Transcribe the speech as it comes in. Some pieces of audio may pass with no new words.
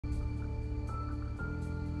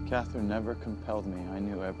Catherine never compelled me. I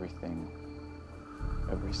knew everything,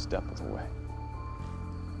 every step of the way.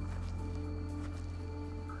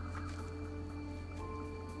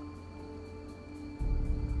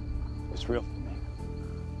 It's real for me.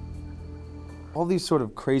 All these sort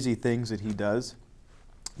of crazy things that he does,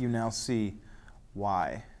 you now see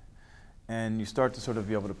why. And you start to sort of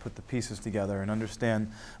be able to put the pieces together and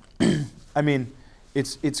understand. I mean,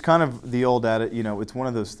 it's kind of the old adage, you know, it's one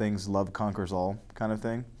of those things, love conquers all kind of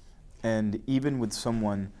thing. And even with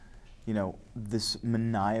someone, you know, this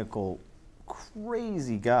maniacal,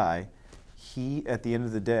 crazy guy, he, at the end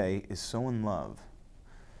of the day, is so in love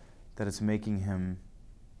that it's making him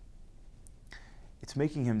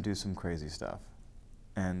do some crazy stuff.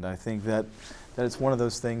 And I think that it's one of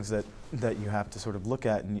those things that you have to sort of look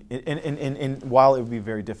at. And while it would be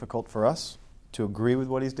very difficult for us to agree with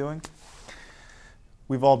what he's doing,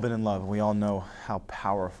 we've all been in love, and we all know how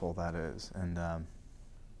powerful that is. And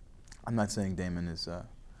I'm not saying Damon is,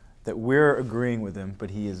 that we're agreeing with him, but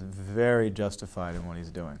he is very justified in what he's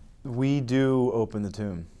doing. We do open the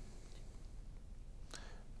tomb.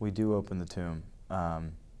 We do open the tomb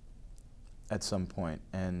at some point.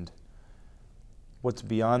 And what's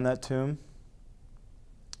beyond that tomb,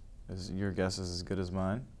 your guess is as good as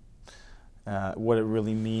mine. What it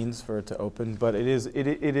really means for it to open, but it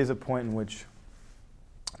is a point in which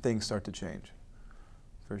things start to change,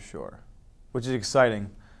 for sure, which is exciting.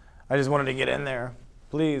 I just wanted to get in there.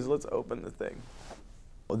 Please, let's open the thing.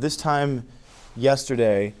 This time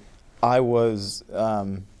yesterday, I was,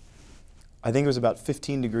 I think it was about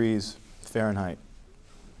 15 degrees Fahrenheit.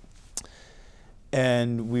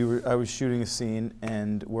 And I was shooting a scene,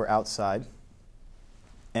 and we're outside.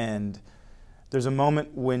 And there's a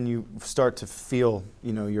moment when you start to feel,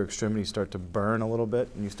 you know, your extremities start to burn a little bit,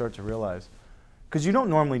 and you start to realize, because you don't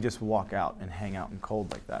normally just walk out and hang out in cold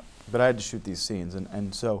like that. But I had to shoot these scenes,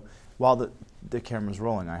 and so while the camera's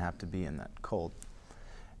rolling, I have to be in that cold.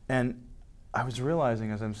 And I was realizing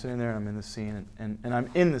as I'm sitting there and I'm in the scene, and I'm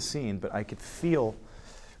in the scene, but I could feel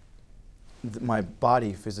my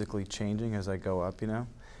body physically changing as I go up, you know?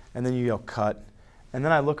 And then you yell, cut. And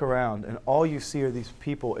then I look around, and all you see are these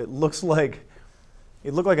people. It looked like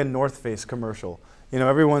a North Face commercial. You know,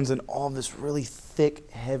 everyone's in all this really thick,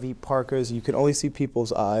 heavy parkas. You can only see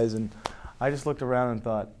people's eyes. And I just looked around and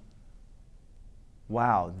thought,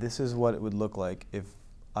 wow, this is what it would look like if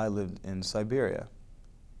I lived in Siberia,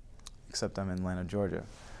 except I'm in Atlanta, Georgia.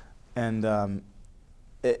 And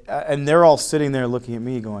they're all sitting there looking at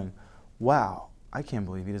me going, wow, I can't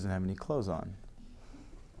believe he doesn't have any clothes on.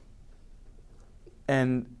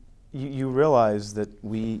 And you realize that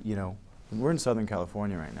we're in Southern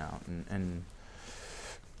California right now, and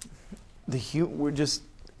we're just,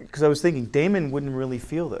 because I was thinking Damon wouldn't really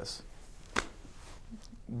feel this,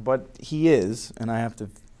 but he is, and I have to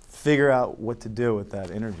figure out what to do with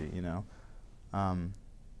that energy, you know.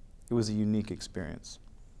 It was a unique experience.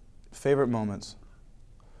 Favorite moments?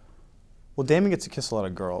 Well, Damon gets to kiss a lot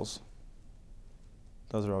of girls.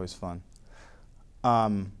 Those are always fun.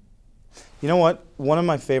 You know what? One of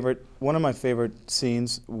my favorite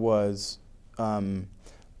scenes was when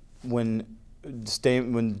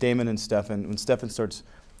Damon and Stefan, when Stefan starts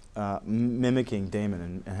mimicking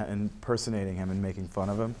Damon and impersonating him and making fun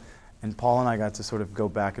of him, and Paul and I got to sort of go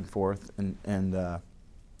back and forth and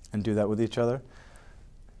do that with each other,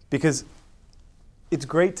 because it's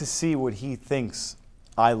great to see what he thinks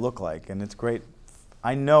I look like, and it's great.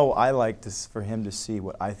 I know I like for him to see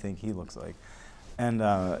what I think he looks like. And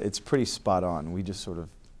it's pretty spot on. We just sort of,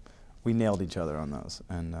 we nailed each other on those.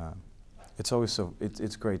 And it's always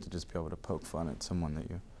it's great to just be able to poke fun at someone that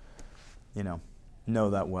you know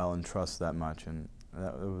that well and trust that much. And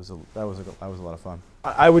that was a lot of fun.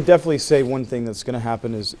 I would definitely say one thing that's going to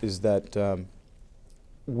happen is that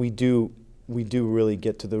we do really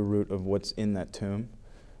get to the root of what's in that tomb,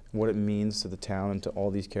 what it means to the town and to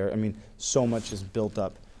all these characters. I mean, so much is built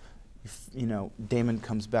up. You know, Damon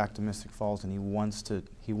comes back to Mystic Falls, and he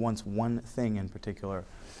wants one thing in particular,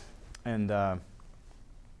 and I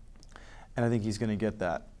think he's going to get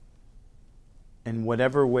that. In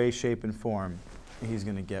whatever way, shape, and form, he's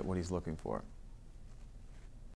going to get what he's looking for.